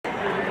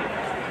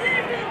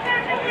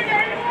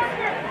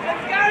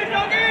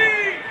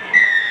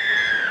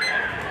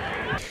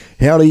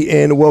Howdy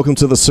and welcome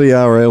to the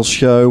CRL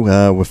Show.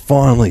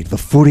 The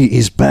footy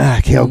is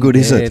back. How good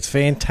is it? It's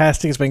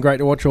fantastic. It's been great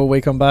to watch all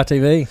week on Bar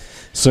TV.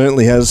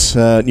 Certainly has.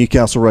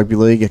 Newcastle Rugby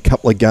League, a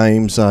couple of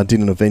games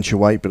didn't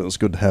eventuate, but it was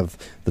good to have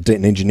the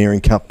Denton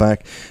Engineering Cup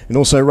back. And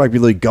also Rugby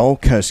League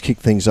Gold Coast kicked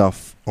things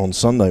off on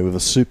Sunday with a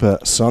Super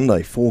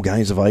Sunday, 4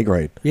 games of A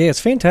grade. Yeah, it's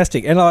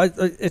fantastic. And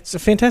it's a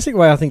fantastic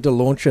way, I think, to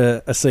launch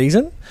a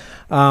season.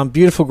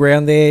 Beautiful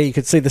ground there. You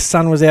could see the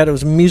sun was out. It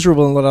was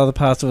miserable in a lot of other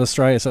parts of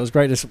Australia, so it was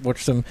great to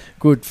watch some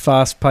good,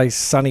 fast-paced,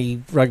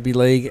 sunny rugby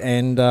league.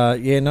 And,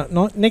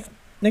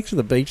 next to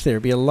the beach there,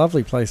 it'd be a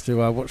lovely place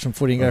to watch some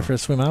footy and go for a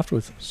swim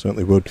afterwards.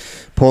 Certainly would.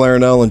 Paul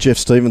Arenal and Geoff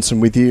Stevenson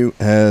with you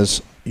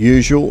as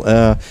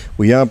usual.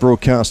 We are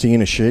broadcasting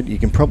in a shed. You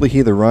can probably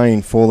hear the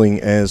rain falling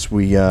as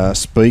we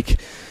speak.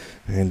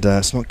 And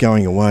it's not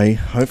going away.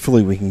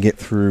 Hopefully we can get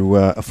through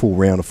a full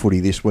round of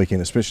footy this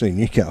weekend, especially in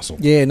Newcastle.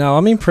 Yeah, no,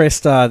 I'm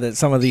impressed that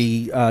some of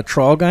the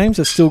trial games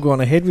have still gone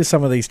ahead with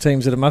some of these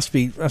teams that must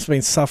have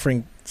been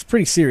suffering. It's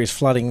pretty serious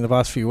flooding in the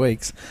past few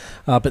weeks,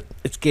 but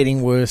it's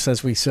getting worse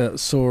as we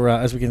saw,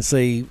 as we can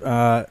see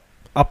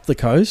up the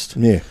coast.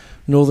 Yeah.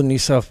 Northern New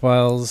South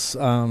Wales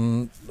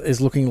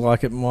is looking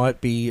like it might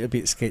be a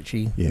bit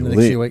sketchy in the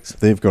next few weeks.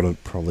 They've got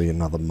probably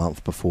another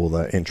month before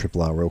the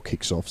NRRL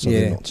kicks off, so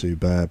they're not too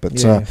bad.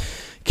 But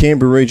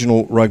Canberra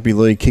Regional Rugby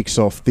League kicks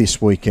off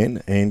this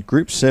weekend, and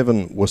Group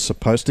 7 was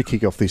supposed to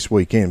kick off this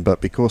weekend, but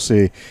because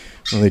their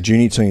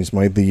junior teams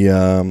made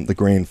the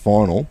grand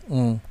final,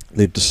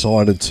 they've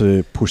decided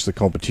to push the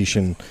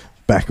competition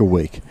back a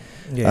week.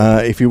 Yeah.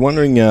 If you're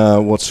wondering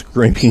what's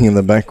screaming in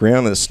the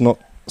background, it's not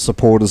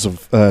supporters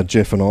of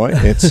Geoff and I.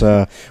 It's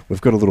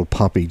we've got a little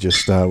puppy.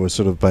 We're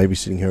sort of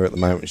babysitting her at the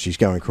moment. She's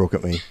going crook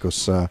at me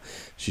because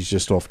she's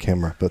just off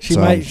camera. But she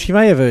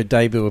may have her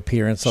debut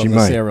appearance on the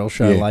CRL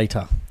Show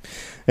later.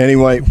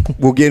 Anyway,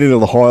 we'll get into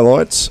the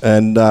highlights.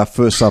 And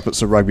first up, it's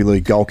the Rugby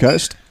League Gold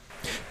Coast.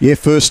 Yeah,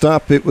 first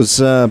up, it was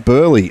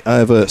Burleigh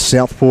over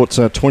Southport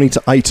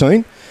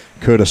 20-18.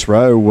 Curtis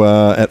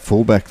Rowe at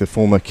fullback, the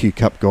former Q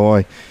Cup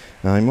guy.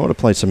 He might have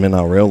played some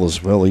NRL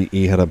as well.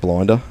 He had a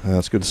blinder.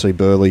 It's good to see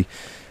Burleigh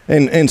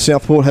and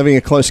Southport having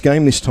a close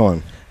game this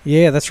time.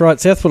 Yeah, that's right.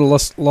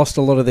 Southport lost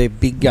a lot of their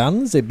big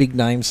guns, their big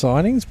name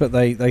signings, but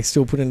they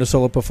still put in a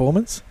solid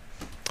performance.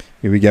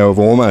 Here we go with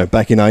Ormo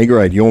back in A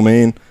grade. Your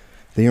man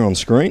there on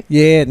screen.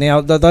 Yeah,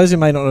 now those who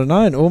may not have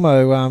known,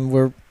 Ormo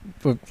were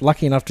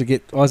lucky enough to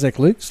get Isaac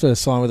Lukes to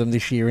sign with them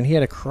this year, and he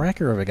had a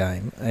cracker of a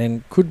game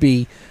and could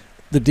be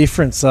the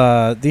difference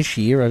this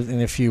year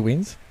in a few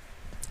wins.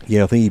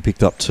 Yeah, I think he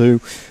picked up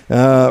 2.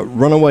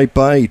 Runaway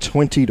Bay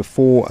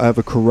 20-4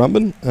 over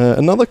Currumbin.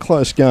 Another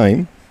close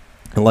game.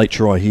 A late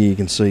try here, you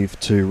can see,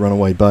 to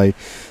Runaway Bay.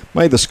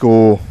 Made the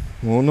score,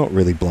 well, not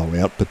really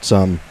blowout, but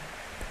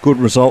good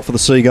result for the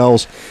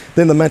Seagulls.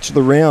 Then the match of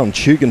the round,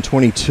 Tugan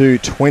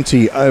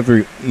 22-20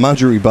 over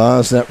Mudgery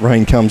Bars. That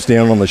rain comes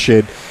down on the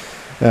shed.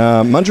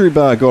 Mudgery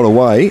Bar got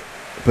away,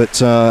 but...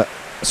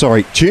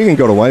 Tugan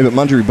got away, but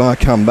Mudgery Bar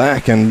come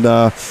back, and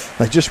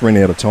they just ran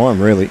out of time,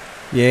 really.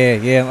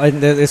 Yeah. And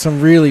there's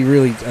some really,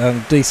 really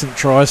decent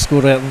tries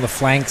scored out on the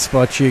flanks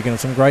by Tugan.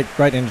 Some great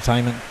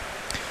entertainment.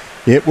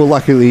 Yeah, well,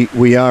 luckily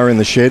we are in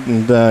the shed,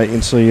 and you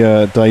can see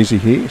Daisy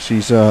here.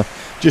 She's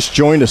just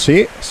joined us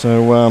here.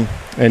 So,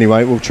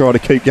 anyway, we'll try to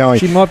keep going.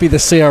 She might be the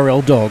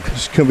CRL dog.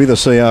 She could be the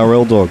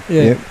CRL dog.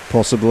 Yeah,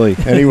 possibly.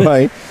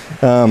 Anyway,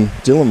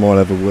 Dylan might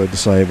have a word to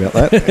say about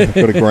that. I've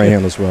got a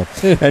greyhound as well.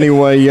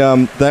 Anyway,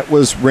 that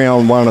was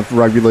round 1 of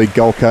Rugby League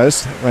Gold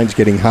Coast. Rain's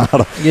getting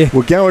harder. Yeah.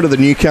 We'll go into the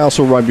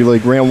Newcastle Rugby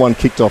League. Round 1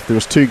 kicked off. There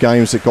was 2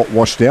 games that got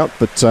washed out,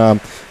 but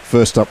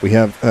first up we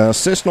have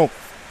Cessnock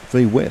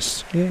v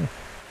West. Yeah.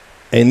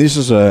 And this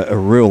is a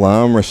real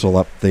arm wrestle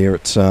up there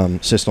at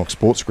Cessnock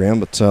Sports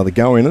Ground, but the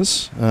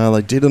go-inners,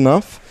 they did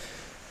enough,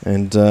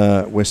 and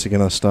West are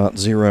going to start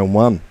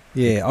 0-1.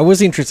 Yeah, I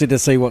was interested to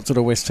see what sort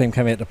of West team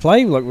came out to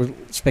play. Like we were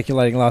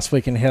speculating last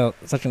week and how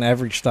such an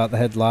average start they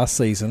had last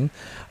season.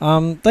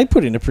 They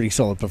put in a pretty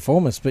solid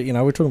performance, but,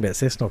 we're talking about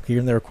Cessnock here,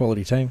 and they're a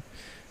quality team.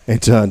 And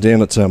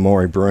down at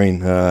Maury Breen,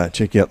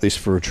 check out this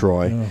for a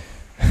try. Oh.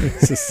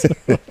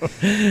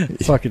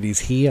 It's like it is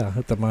here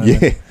at the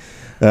moment. Yeah.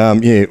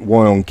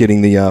 Wyong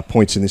getting the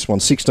points in this one,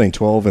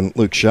 16-12, and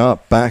Luke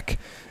Sharp back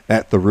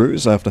at the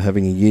Roos after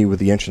having a year with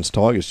the Entrance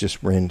Tigers,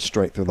 just ran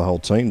straight through the whole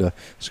team to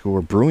score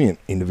a brilliant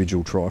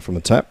individual try from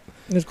a tap.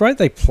 It's great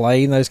they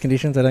play in those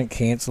conditions. They don't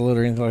cancel it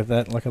or anything like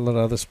that, like a lot of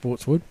other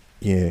sports would.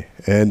 Yeah,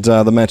 and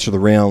the match of the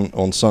round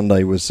on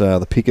Sunday was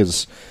the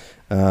Pickers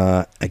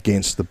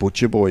against the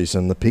Butcher Boys,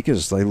 and the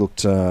Pickers, they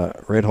looked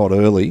red hot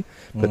early,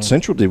 but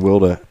Central did well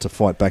to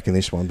fight back in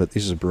this one. But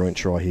this is a brilliant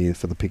try here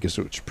for the Pickers,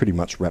 which pretty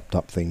much wrapped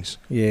up things.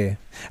 Yeah,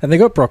 and they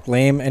got Brock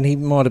Lamb, and he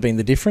might have been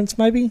the difference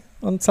maybe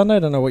on Sunday. I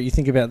don't know what you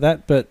think about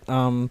that, but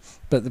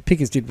the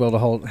Pickers did well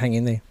to hang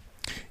in there.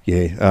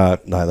 Yeah,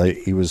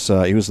 he was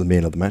the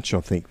man of the match,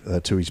 I think,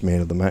 to his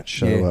man of the match.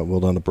 So well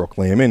done to Brock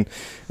Lamb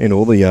and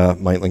all the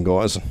Maitland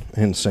guys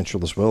and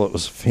Central as well. It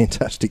was a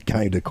fantastic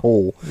game to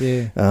call.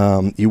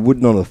 Yeah. You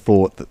would not have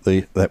thought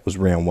that was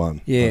round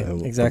one. Yeah,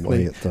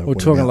 exactly. We were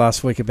talking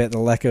last week about the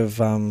lack of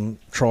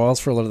trials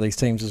for a lot of these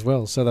teams as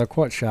well. So they're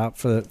quite sharp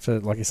for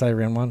like you say,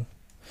 round one.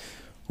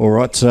 All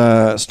right,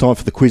 it's time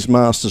for the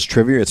Quizmasters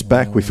trivia. It's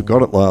back. We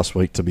forgot it last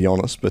week, to be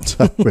honest, but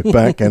we're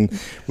back, and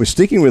we're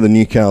sticking with the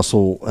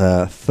Newcastle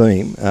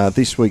theme.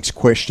 This week's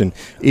question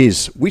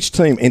is, which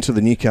team entered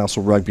the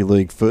Newcastle Rugby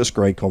League first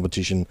grade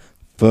competition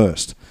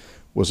first?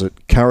 Was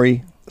it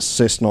Curry,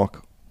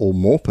 Cessnock or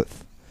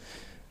Morpeth?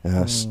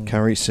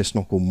 Curry,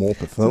 Cessnock or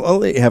Morpeth. I'll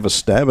let you have a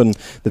stab, and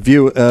the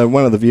viewer,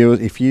 one of the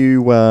viewers, if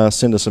you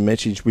send us a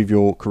message with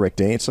your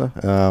correct answer,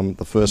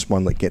 the first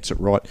one that gets it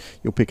right,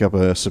 you'll pick up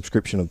a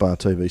subscription of Bar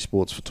TV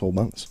Sports for 12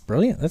 months.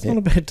 Brilliant. That's not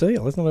a bad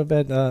deal. That's not a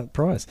bad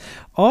price.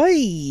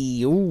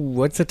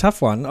 It's a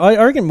tough one.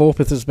 I reckon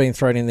Morpeth has been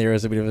thrown in there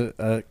as a bit of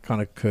a kind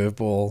of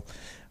curveball.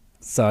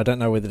 So I don't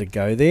know whether to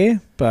go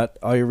there, but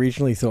I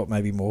originally thought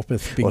maybe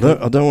Morpeth.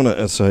 I don't want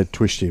to say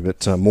twist you, but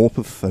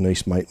Morpeth and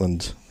East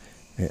Maitland.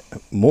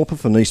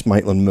 Morpeth and East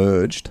Maitland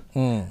merged,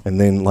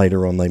 and then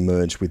later on they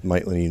merged with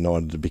Maitland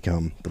United to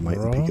become the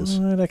Maitland Pickers.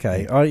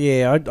 Okay.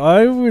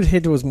 I would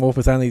head towards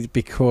Morpeth only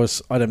because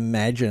I'd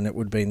imagine it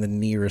would be the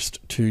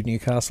nearest to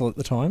Newcastle at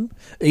the time.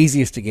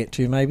 Easiest to get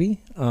to, maybe.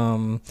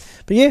 But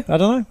yeah, I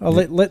don't know. I'll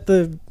let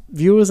the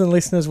viewers and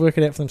listeners work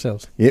it out for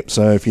themselves. Yep,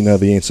 so if you know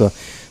the answer,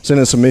 send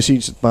us a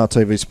message at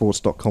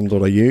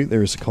bartvsports.com.au.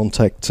 There is a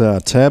contact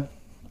tab.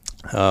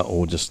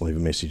 Or just leave a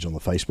message on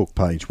the Facebook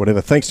page, whatever.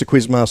 Thanks to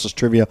Quizmasters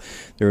Trivia.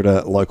 They're at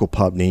a local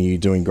pub near you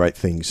doing great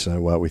things, so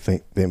we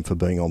thank them for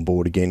being on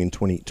board again in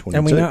 2022.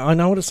 And I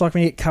know what it's like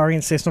when you get Curry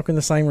and Cessnock in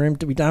the same room.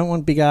 We don't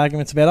want big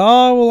arguments about,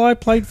 I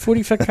played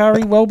footy for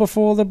Curry well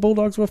before the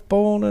Bulldogs were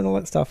born and all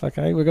that stuff,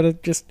 okay? We've got to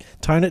just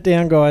tone it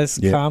down, guys.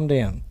 Yep. Calm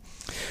down.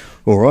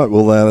 All right,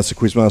 well, that's a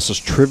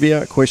Quizmasters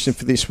Trivia question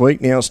for this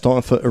week. Now it's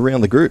time for Around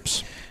the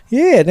Groups.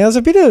 Yeah, now there's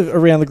a bit of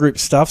around the group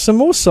stuff. Some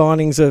more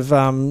signings of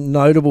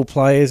notable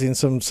players in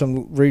some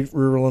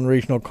rural and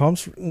regional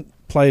comps,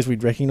 players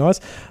we'd recognise.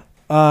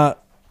 Our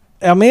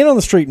man on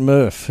the street,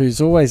 Murph,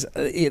 who's always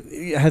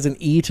has an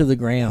ear to the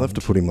ground. I'll have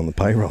to put him on the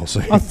payroll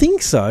soon. I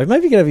think so.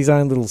 Maybe he could have his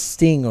own little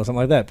sting or something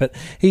like that. But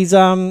he's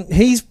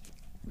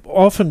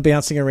often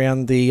bouncing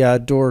around the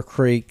Dora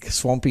Creek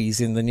Swampies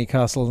in the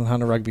Newcastle and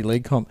Hunter Rugby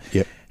League comp.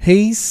 Yep.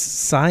 He's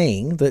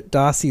saying that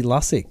Darcy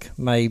Lussick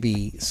may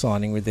be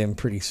signing with them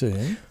pretty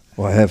soon.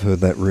 Well, I have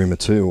heard that rumour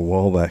too a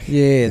while back.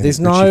 Yeah, there's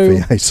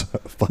Richie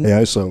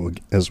Fayoso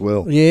as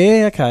well.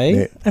 Yeah, okay.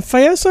 Yeah. And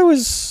Fayoso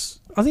was,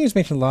 I think he was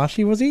mentioned last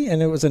year, was he?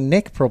 And it was a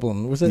neck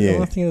problem. Was it?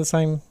 I think the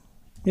same.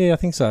 Yeah, I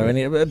think so.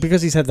 Yeah. And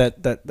because he's had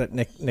that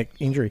neck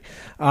injury.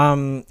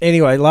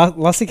 Anyway,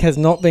 Lussick has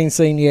not been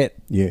seen yet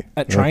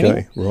at training.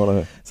 Okay,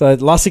 righto. So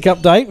Lussick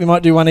update. We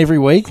might do one every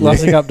week.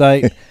 Lussick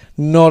update.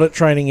 Not at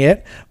training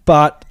yet,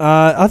 but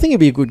I think it'd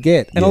be a good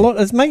get, and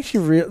it makes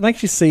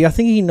you see. I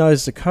think he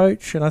knows the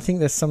coach, and I think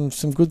there's some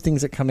good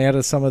things that come out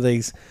of some of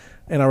these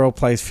NRL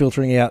players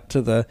filtering out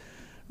to the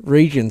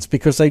regions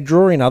because they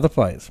draw in other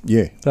players.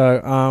 Yeah.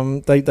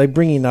 So they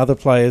bring in other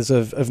players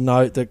of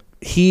note that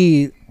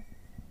hear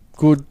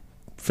good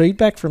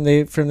feedback from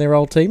their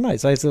old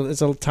teammates.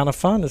 It's a ton of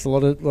fun. It's a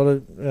lot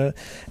of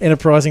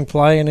enterprising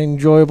play and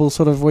enjoyable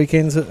sort of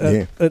weekends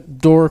at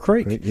Dora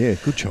Creek. Yeah,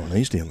 good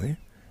Chinese down there.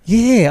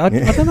 Yeah,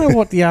 I don't know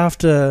what the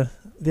after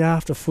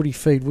footy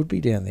feed would be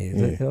down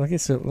there. Yeah. I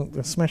guess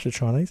a smash of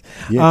Chinese.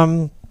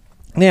 Yeah.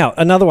 Now,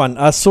 another one,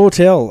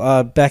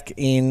 Sawtell back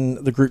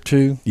in the Group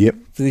 2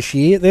 for this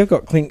year. They've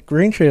got Clint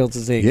Greenshields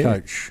as their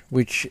coach,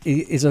 which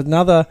is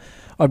another...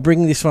 I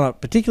bring this one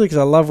up particularly because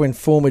I love when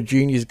former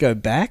juniors go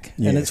back,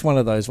 and it's one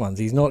of those ones.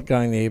 He's not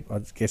going there, I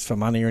guess, for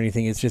money or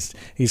anything. It's just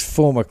his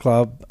former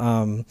club,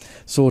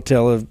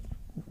 Sawtell,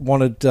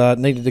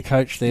 needed a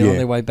coach there on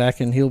their way back,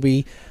 and he'll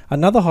be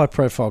another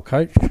high-profile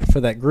coach for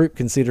that group,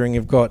 considering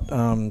you've got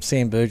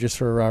Sam Burgess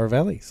for Aurora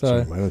Valley. So,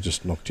 sorry, mate, I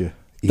just knocked you.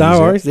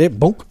 No worries,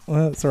 bonk.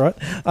 That's all right.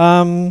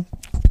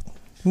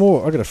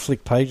 I've got to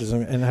flick pages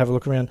and have a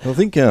look around. I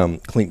think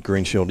Clint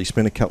Greenshield, he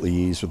spent a couple of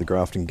years with the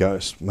Grafton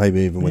Ghosts,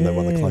 maybe even when they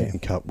won the Clayton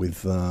Cup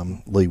with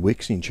Lee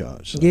Wicks in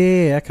charge. So.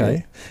 Yeah,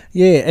 okay.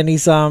 Yeah, and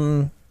he's...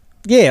 I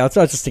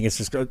just think it's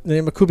just good.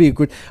 It could be a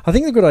good... I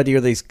think the good idea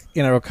of these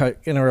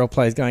NRL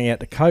players going out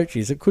to coach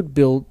is it could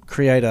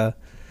create a...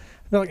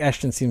 Like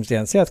Ashton Sims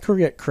down south,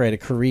 create a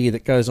career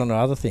that goes on to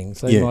other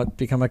things. They might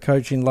become a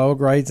coach in lower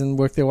grades and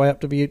work their way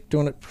up to be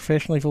doing it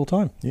professionally full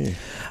time. Yeah.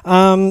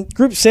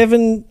 Group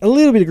 7, a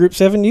little bit of Group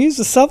 7 news.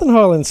 The Southern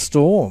Highlands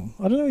Storm.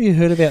 I don't know if you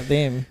heard about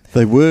them.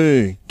 They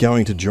were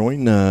going to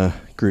join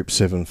Group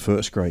 7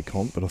 first grade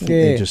comp, but I think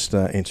they're just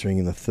entering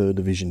in the 3rd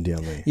division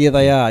down there. Yeah,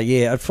 they are,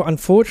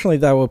 Unfortunately,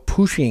 they were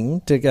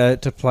pushing to go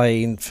to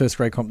play in first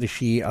grade comp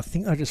this year. I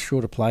think they're just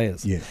short of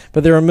players. Yeah.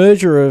 But they're a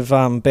merger of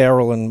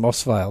Bowral and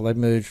Mossvale. They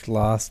merged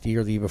last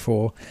year or the year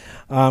before.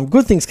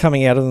 Good things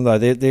coming out of them, though.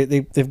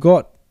 They've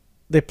got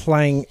they're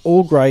playing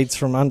all grades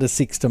from under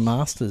 6 to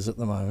Masters at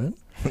the moment.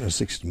 Under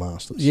 6 to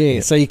Masters. Yeah,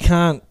 so you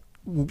can't.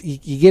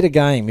 You get a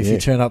game if you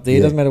turn up there.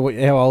 It doesn't matter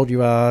how old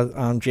you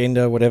are,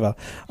 gender, whatever.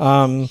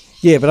 But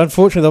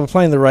unfortunately, they were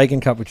playing the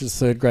Reagan Cup, which is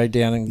third grade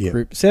down in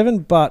Group 7.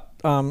 But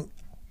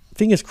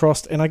fingers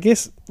crossed. And I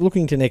guess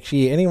looking to next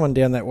year, anyone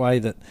down that way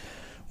that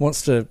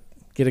wants to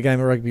get a game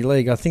of rugby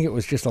league, I think it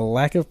was just a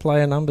lack of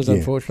player numbers,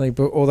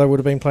 unfortunately, or they would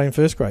have been playing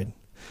first grade.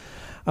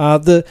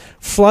 The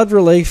flood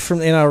relief from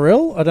the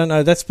NRL, I don't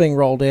know, that's being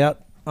rolled out.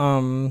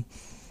 And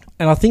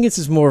I think it's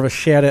just more of a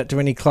shout out to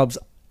any clubs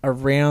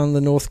around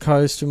the North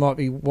Coast who might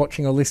be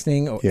watching or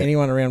listening, or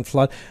anyone around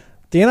flood.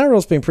 The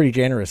NRL's been pretty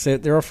generous.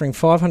 They're offering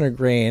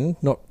 $500,000,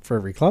 not for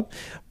every club,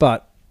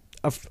 but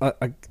a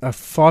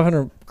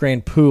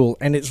 $500,000 pool,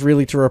 and it's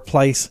really to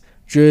replace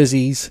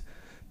jerseys,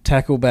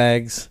 tackle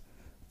bags,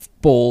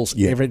 balls,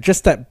 everything.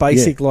 Just that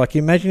basic, like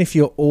imagine if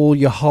your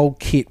whole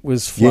kit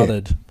was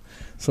flooded,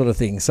 sort of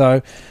thing.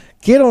 So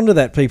get onto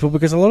that, people,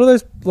 because a lot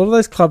of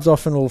those clubs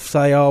often will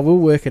say, "Oh, we'll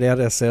work it out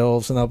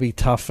ourselves," and they'll be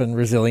tough and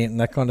resilient and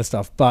that kind of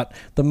stuff. But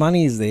the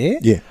money is there.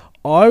 Yeah,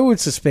 I would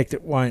suspect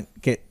it won't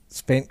get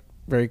spent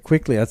very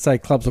quickly. I'd say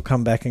clubs will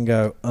come back and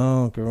go,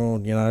 "Oh,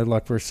 God,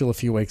 like we're still a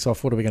few weeks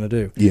off. What are we going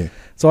to do?" Yeah.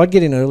 So I'd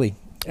get in early.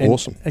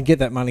 And get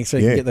that money so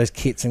you can get those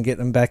kits and get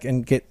them back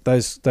and get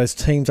those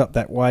teams up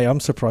that way. I'm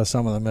surprised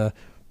some of them are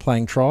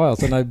playing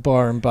trials. I know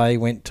Byron Bay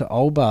went to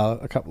Old Bar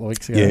a couple of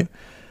weeks ago. Yeah.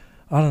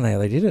 I don't know how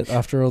they did it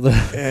after all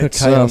the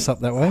chaos up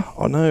that way.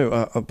 I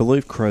know. I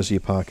believe Crozier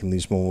Park in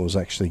Lismore was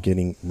actually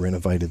getting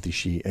renovated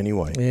this year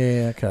anyway.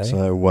 Yeah, okay.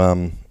 So,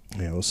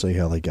 we'll see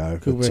how they go.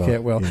 Could work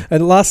out well. Yeah.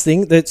 And last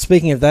thing,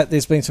 speaking of that,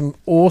 there's been some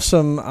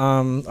awesome,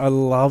 I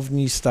love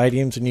new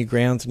stadiums and new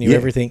grounds and new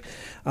everything.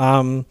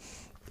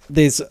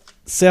 There's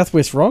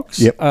Southwest Rocks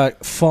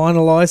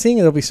finalising.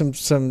 There'll be some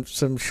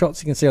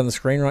shots you can see on the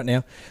screen right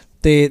now.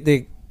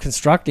 They're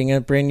constructing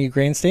a brand new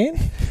grandstand.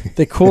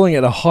 They're calling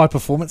it a high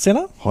performance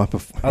centre.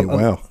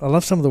 Wow. I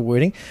love some of the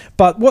wording.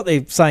 But what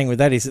they're saying with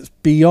that is it's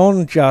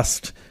beyond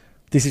just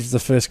this is the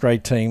first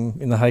grade team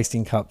in the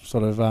Hastings Cup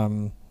sort of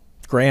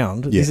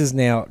ground. Yeah. This is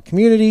now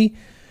community.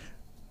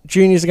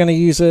 Juniors are going to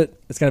use it.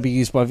 It's going to be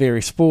used by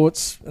various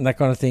sports and that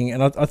kind of thing.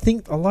 And I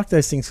think I like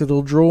those things because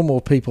it'll draw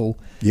more people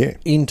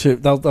into...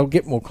 They'll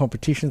get more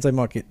competitions. They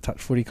might get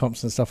touch footy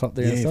comps and stuff up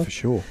there and stuff. Yeah, for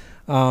sure.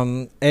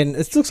 And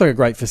it looks like a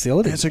great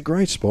facility. It's a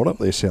great spot up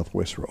there,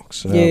 Southwest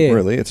Rocks.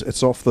 Really,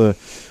 it's off the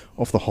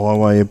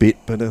highway a bit,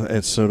 but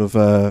it's sort of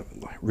a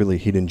really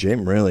hidden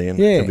gem, really, and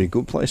it'll be a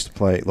good place to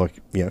play.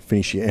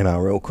 Finish your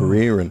NRL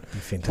career and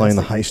play in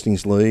the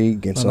Hastings League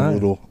against some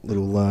little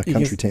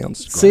country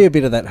towns. See a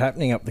bit of that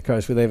happening up the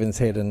coast with Evans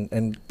Head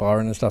and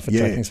Byron and stuff,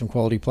 attracting some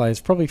quality players,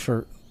 probably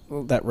for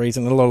that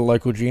reason. A lot of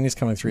local juniors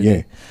coming through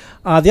there.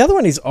 The other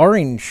one is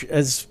Orange.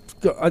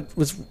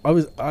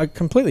 I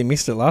completely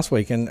missed it last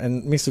week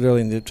and missed it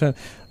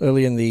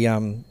early in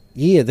the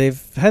year.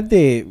 They've had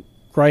their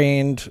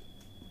grand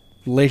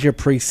leisure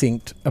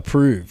precinct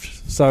approved,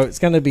 so it's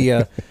going to be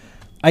a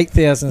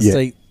 8,000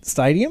 seat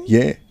stadium.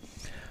 Yeah.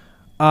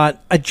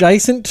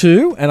 Adjacent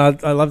to, and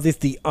I love this,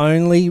 the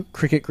only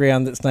cricket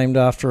ground that's named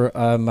after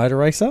a motor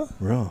racer,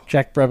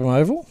 Jack Brabham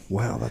Oval.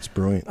 Wow, that's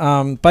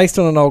brilliant. Based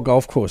on an old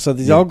golf course. So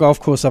the old golf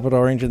course up at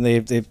Orange, and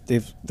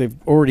they've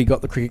already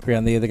got the cricket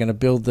ground there. They're going to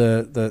build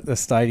the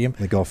stadium.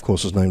 The golf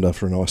course is named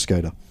after an ice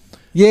skater.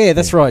 Yeah,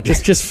 that's right.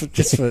 Just for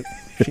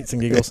shits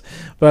and giggles.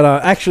 But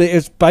actually,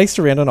 it's based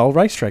around an old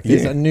racetrack.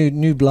 It's a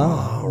New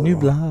Blas. New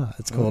Blas,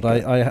 it's called.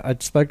 Okay. I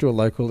spoke to a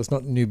local. It's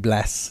not New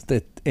Blas.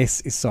 The S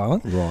is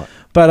silent. Right.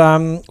 But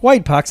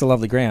Wade Park's a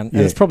lovely ground,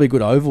 and it's probably a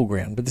good oval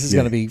ground. But this is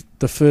going to be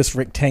the first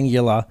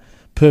rectangular,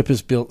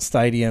 purpose-built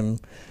stadium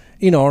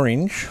in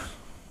Orange.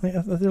 There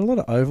are a lot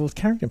of ovals.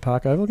 Carrington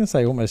Park Oval. I can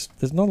say almost.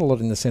 There's not a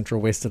lot in the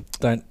Central West that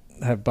don't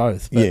have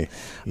both. But,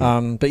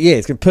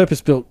 it's purpose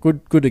built,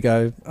 good to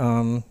go.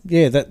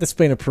 That's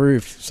been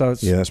approved, so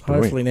it's that's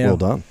hopefully now. Well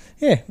done.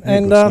 Yeah,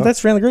 and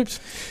that's around the groups.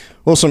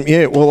 Awesome.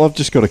 Yeah, well, I've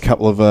just got a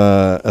couple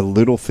of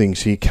little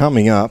things here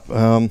coming up.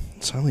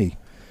 It's only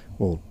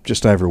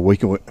just over a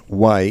week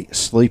away.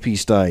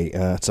 Sleepy's Day.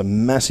 It's a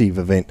massive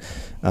event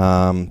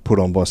put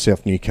on by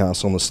South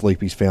Newcastle and the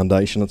Sleepy's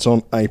Foundation. It's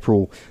on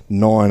April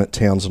 9 at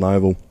Townsend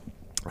Oval.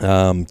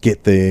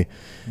 Get there.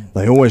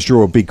 They always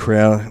draw a big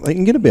crowd. They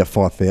can get about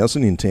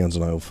 5,000 in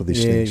Townsend Oval for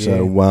this thing.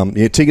 So,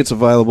 tickets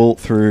available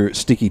through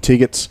Sticky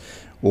Tickets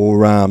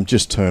or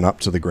just turn up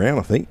to the ground,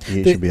 I think.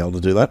 You should be able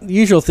to do that. The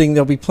usual thing,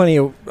 there'll be plenty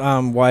of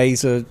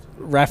ways of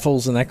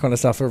raffles and that kind of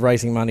stuff for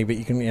raising money, but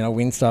you can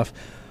win stuff.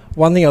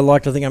 One thing I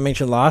liked, I think I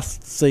mentioned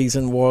last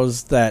season,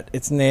 was that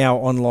it's now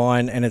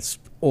online and it's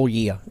all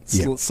year.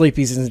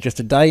 Sleepy's isn't just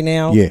a day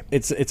now. Yeah.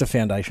 It's a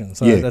foundation.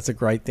 So that's a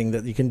great thing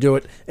that you can do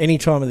it any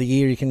time of the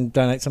year. You can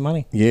donate some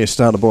money. Yeah,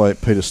 started by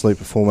Peter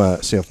Sleeper,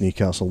 former South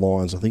Newcastle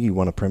Lions. I think he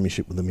won a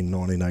premiership with them in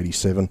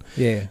 1987.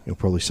 Yeah. You'll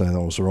probably say that I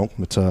was wrong.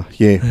 But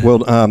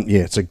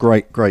it's a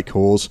great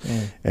cause.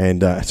 Yeah.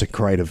 And it's a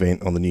great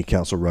event on the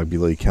Newcastle Rugby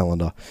League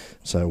calendar.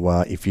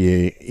 So if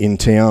you're in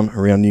town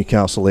around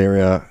Newcastle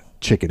area,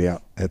 check it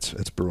out.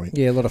 It's brilliant.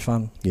 Yeah, a lot of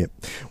fun. Yep.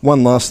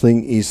 One last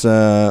thing is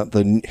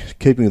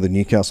keeping with the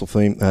Newcastle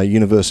theme,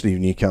 University of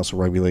Newcastle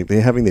Rugby League.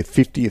 They're having their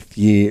 50th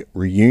year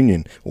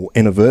reunion or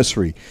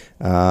anniversary.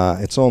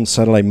 It's on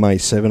Saturday, May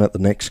 7 at the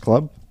Next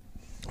Club.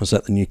 Was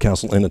that the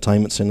Newcastle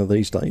Entertainment Centre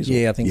these days?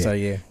 Yeah, I think so,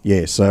 yeah.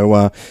 Yeah, so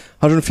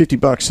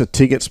 $150 for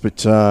tickets,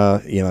 but,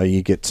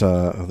 you get,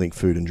 I think,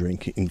 food and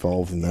drink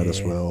involved in that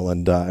as well.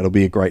 And it'll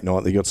be a great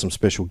night. They've got some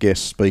special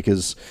guest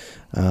speakers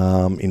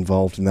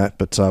involved in that,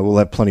 but we'll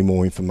have plenty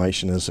more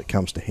information as it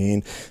comes to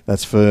hand.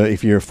 That's for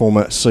if you're a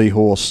former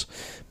Seahorse,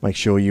 make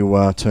sure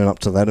you turn up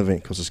to that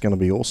event because it's going to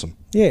be awesome.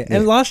 Yeah,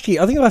 and last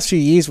year, I think the last few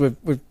years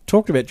we've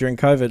talked about during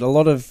COVID, a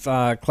lot of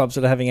clubs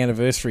that are having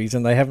anniversaries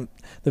and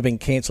they've been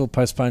cancelled,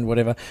 postponed,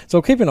 whatever. So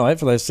I'll keep an eye out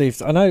for those. See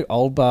if, I know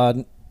Old Bar,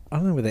 I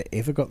don't know whether they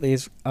ever got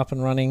theirs up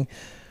and running.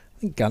 I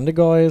think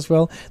Gundagai as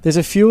well. There's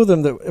a few of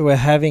them that were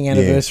having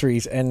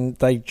anniversaries and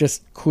they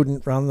just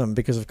couldn't run them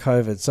because of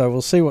COVID. So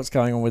we'll see what's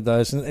going on with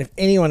those. And if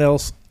anyone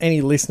else,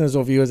 any listeners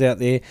or viewers out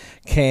there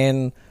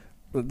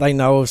they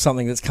know of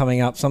something that's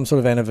coming up, some sort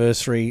of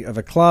anniversary of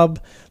a club,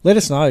 let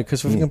us know,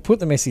 because if we can put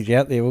the message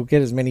out there, we'll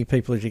get as many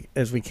people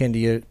as we can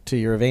to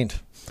your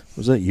event.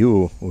 Was that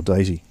you or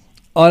Daisy?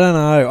 I don't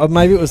know. Or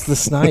maybe it was the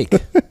snake.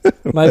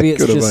 Maybe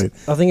it's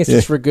just, I think it's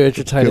just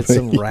regurgitated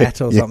some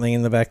rat or something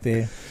in the back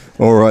there.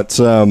 All right.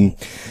 So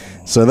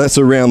that's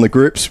around the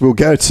groups. We'll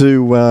go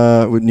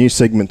to new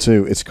segment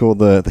 2. It's called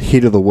the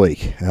Hit of the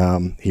Week.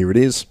 Here it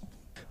is.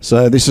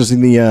 So this is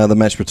in the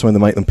match between the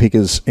Maitland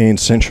Pickers and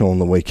Central on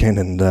the weekend,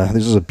 and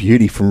this is a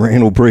beauty from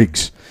Randall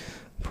Briggs.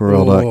 Poor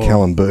old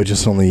Callum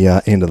Burgess on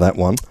the end of that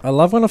one. I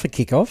love one off a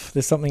kickoff.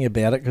 There's something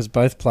about it because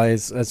both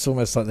players, it's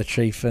almost like the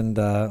Chief and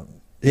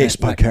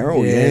Spud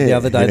Carroll, the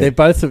other day. They're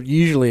both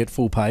usually at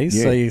full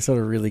pace, so you sort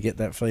of really get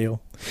that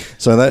feel.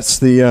 So that's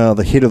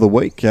the hit of the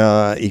week.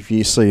 If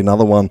you see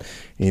another one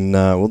in,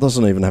 it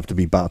doesn't even have to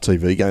be Bar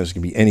TV games. It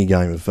can be any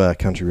game of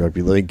Country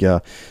Rugby League.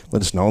 Let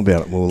us know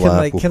about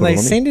it. Can they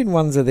send in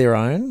ones of their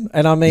own?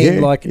 And I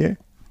mean,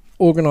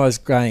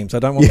 organised games. I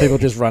don't want people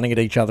just running at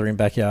each other in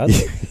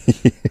backyards.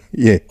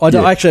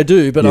 Actually, I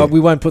do, but we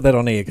won't put that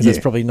on air because that's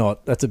probably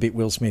not. That's a bit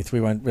Will Smith. We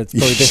won't. It's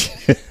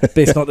probably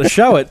best not to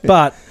show it,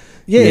 but.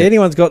 Yeah,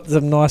 anyone's got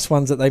some nice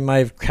ones that they may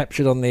have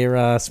captured on their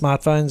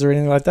smartphones or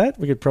anything like that.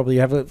 We could probably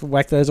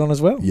whack those on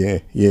as well. Yeah.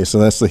 So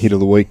that's the hit of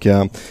the week.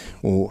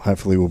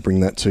 Hopefully we'll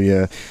bring that to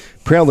you.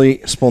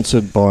 Proudly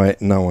sponsored by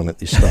no one at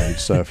this stage.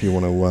 So if you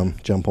want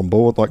to jump on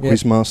board like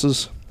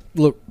Quizmasters.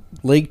 Look,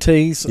 League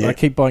Tees, I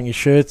keep buying your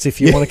shirts. If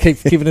you want to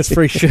keep giving us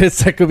free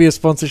shirts, that could be a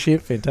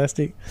sponsorship.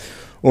 Fantastic.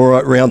 All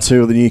right, round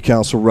 2 of the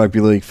Newcastle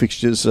Rugby League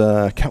fixtures.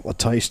 A couple of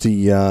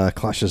tasty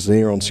clashes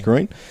there on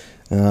screen.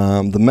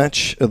 The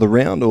match of the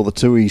round, or the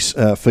Tui's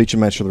feature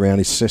match of the round,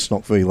 is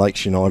Cessnock v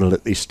Lakes United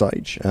at this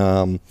stage,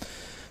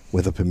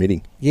 weather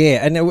permitting.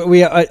 Yeah, and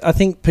I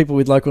think people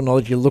with local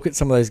knowledge, you look at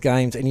some of those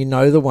games and you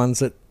know the ones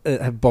that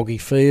have boggy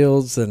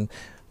fields and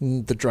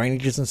the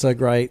drainage isn't so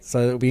great.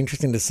 So it'll be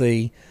interesting to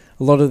see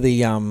a lot of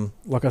the,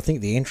 I think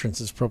the entrance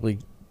is probably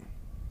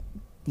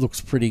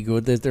looks pretty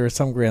good. There are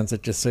some grounds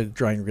that just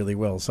drain really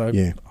well. So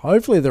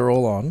hopefully they're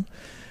all on.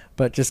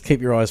 But just keep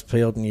your eyes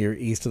peeled and your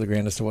ears to the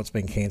ground as to what's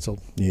been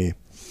cancelled. Yeah.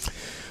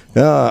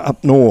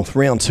 Up north,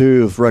 round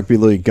 2 of Rugby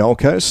League Gold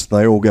Coast.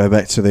 They all go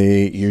back to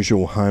their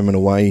usual home and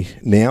away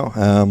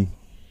now.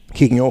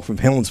 Kicking off with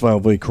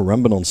Helensvale v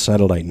Currumbin on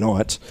Saturday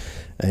night.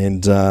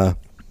 And the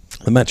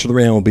match of the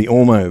round will be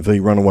Ormo v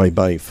Runaway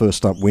Bay,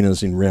 first up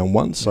winners in round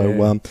 1.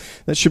 So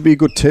that should be a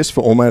good test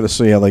for Ormo to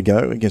see how they go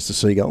against the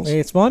Seagulls. Yeah,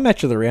 it's my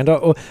match of the round.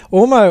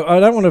 Ormo, I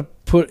don't want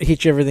to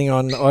hitch everything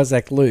on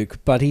Isaac Luke,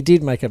 but he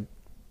did make a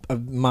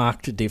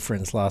marked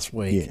difference last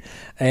week,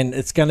 and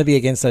it's going to be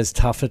against those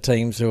tougher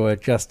teams who are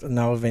just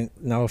no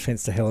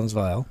offense to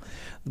Helensvale,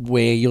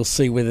 where you'll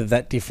see whether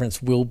that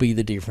difference will be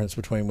the difference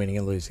between winning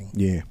and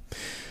losing.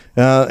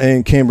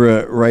 And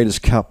Canberra Raiders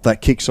Cup, that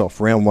kicks off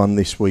round 1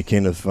 this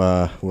weekend of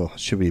it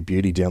should be a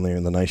beauty down there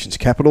in the nation's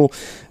capital.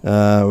 We've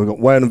got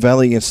Woden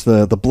Valley against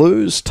the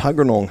Blues,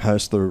 Tuggeranong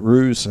host the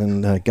Roos,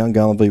 and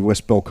Gungahlin v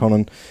West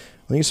Belconnen.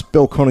 I think it's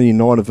Belconnen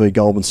United v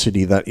Goulburn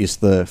City. That is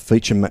the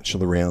feature match of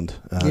the round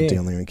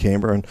down there in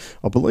Canberra. And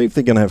I believe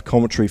they're going to have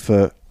commentary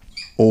for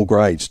all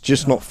grades,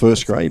 just not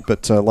first grade,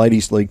 but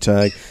ladies league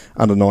tag,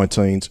 under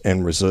 19s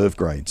and reserve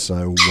grade.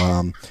 So,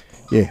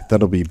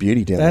 that'll be a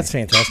beauty down there. That's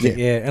fantastic,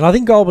 And I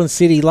think Goulburn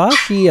City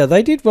last year,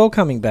 they did well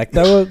coming back.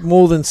 They were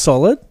more than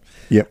solid.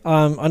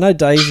 I know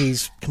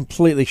Daisy's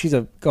completely. She's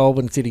a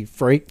Goulburn City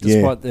freak,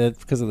 despite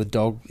because of the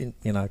dog,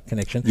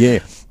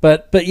 connection.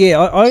 But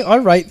I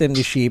rate them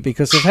this year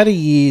because they've had a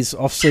year's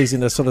off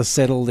season to sort of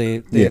settle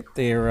their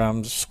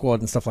squad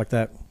and stuff like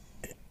that.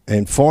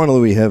 And finally,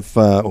 we have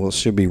it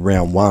should be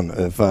round 1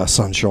 of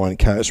Sunshine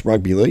Coast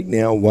Rugby League.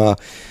 Now,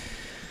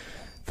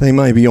 they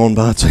may be on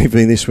Bar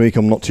TV this week.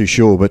 I'm not too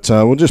sure, but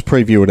we'll just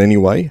preview it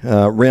anyway.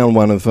 Round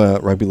 1 of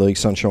Rugby League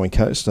Sunshine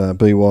Coast.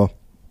 BY.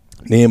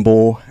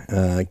 Nambour,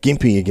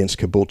 Gympie against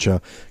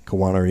Caboolture,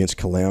 Kawana against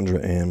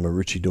Caloundra, and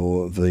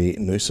Maroochydore v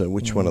Noosa.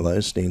 Which one of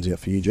those stands out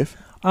for you, Geoff?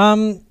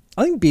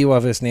 I think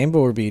Biwa versus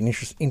Nambour would be an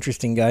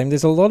interesting game.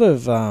 There's a lot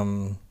of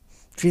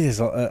there's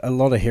a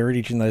lot of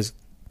heritage in those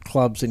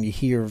clubs, and you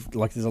hear of,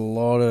 like, there's a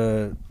lot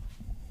of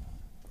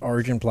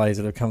Origin players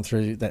that have come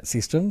through that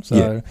system.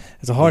 So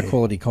it's a high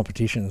quality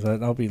competition. So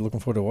I'll be looking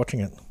forward to watching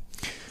it.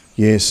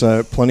 Yeah,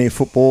 so plenty of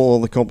football. All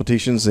the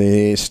competitions,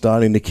 they're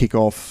starting to kick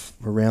off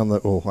around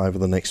over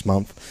the next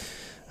month.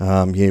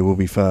 We'll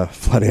be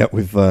flat out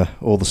with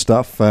all the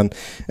stuff. And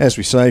as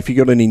we say, if you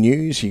got any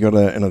news, you got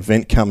an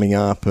event coming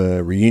up,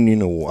 a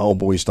reunion or Old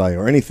Boys Day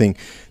or anything,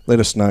 let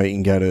us know. You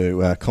can go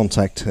to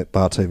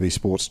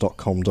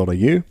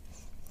contact@bartvsports.com.au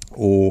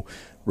or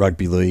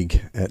Rugby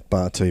League at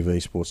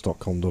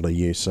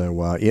bartvsports.com.au. So,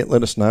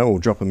 let us know or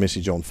drop a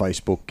message on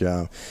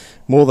Facebook.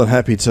 More than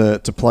happy to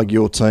plug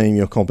your team,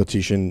 your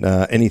competition,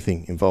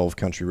 anything involved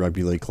Country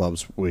Rugby League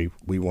clubs. We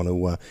want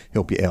to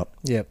help you out.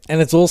 Yeah, and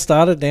it's all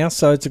started now,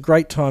 so it's a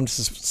great time to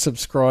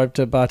subscribe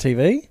to Bar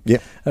TV. Yeah.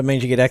 It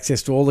means you get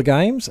access to all the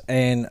games,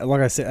 and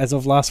like I said, as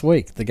of last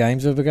week, the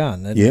games have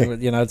begun. And,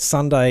 it's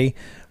Sunday.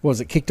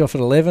 It kicked off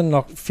at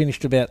 11,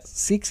 finished about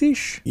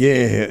 6-ish? Yeah,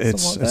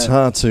 it's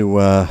hard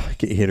to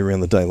get your head around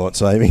the daylight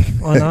saving.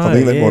 I know, I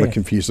think that might have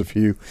confused a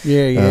few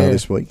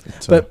this week.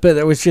 But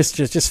it was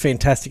just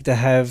fantastic to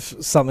have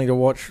something to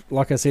watch,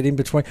 like I said, in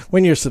between.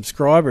 When you're a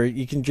subscriber,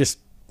 you can just,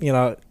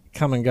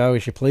 come and go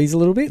as you please a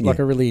little bit. Like,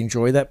 I really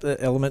enjoy that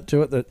element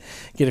to it, that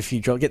get a few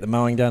jobs, get the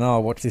mowing done,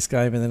 I'll watch this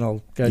game, and then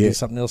I'll go do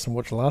something else and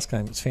watch the last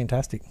game. It's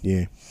fantastic.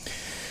 Yeah.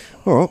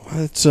 All right,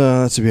 that's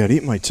about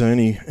it, mate. So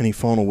any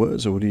final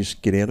words, or would you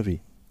just get out of here?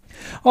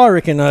 I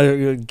reckon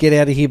get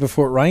out of here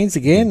before it rains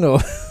again,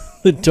 or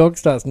the dog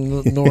starts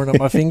gnawing at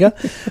my finger.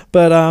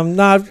 But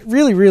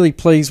really, really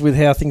pleased with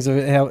how things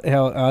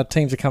how our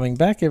teams are coming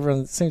back.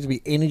 Everyone seems to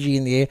be energy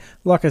in the air.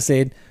 Like I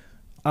said,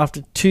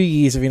 after 2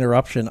 years of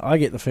interruption, I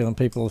get the feeling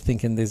people are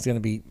thinking there's going to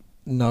be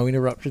no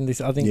interruption.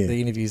 I think the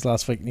interviews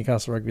last week,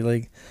 Newcastle Rugby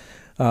League,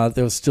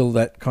 there was still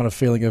that kind of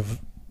feeling of,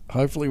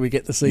 hopefully we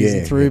get the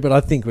season through, but I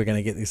think we're going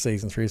to get this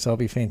season through, so it'll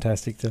be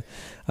fantastic to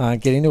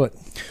get into it.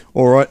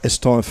 All right, it's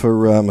time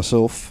for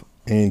myself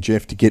and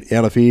Geoff to get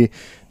out of here.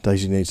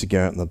 Daisy needs to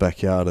go out in the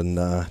backyard and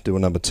do a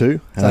number 2.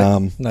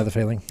 Know the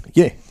feeling.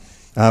 Yeah.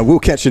 We'll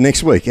catch you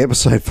next week,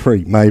 episode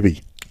 3,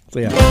 maybe.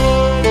 See ya.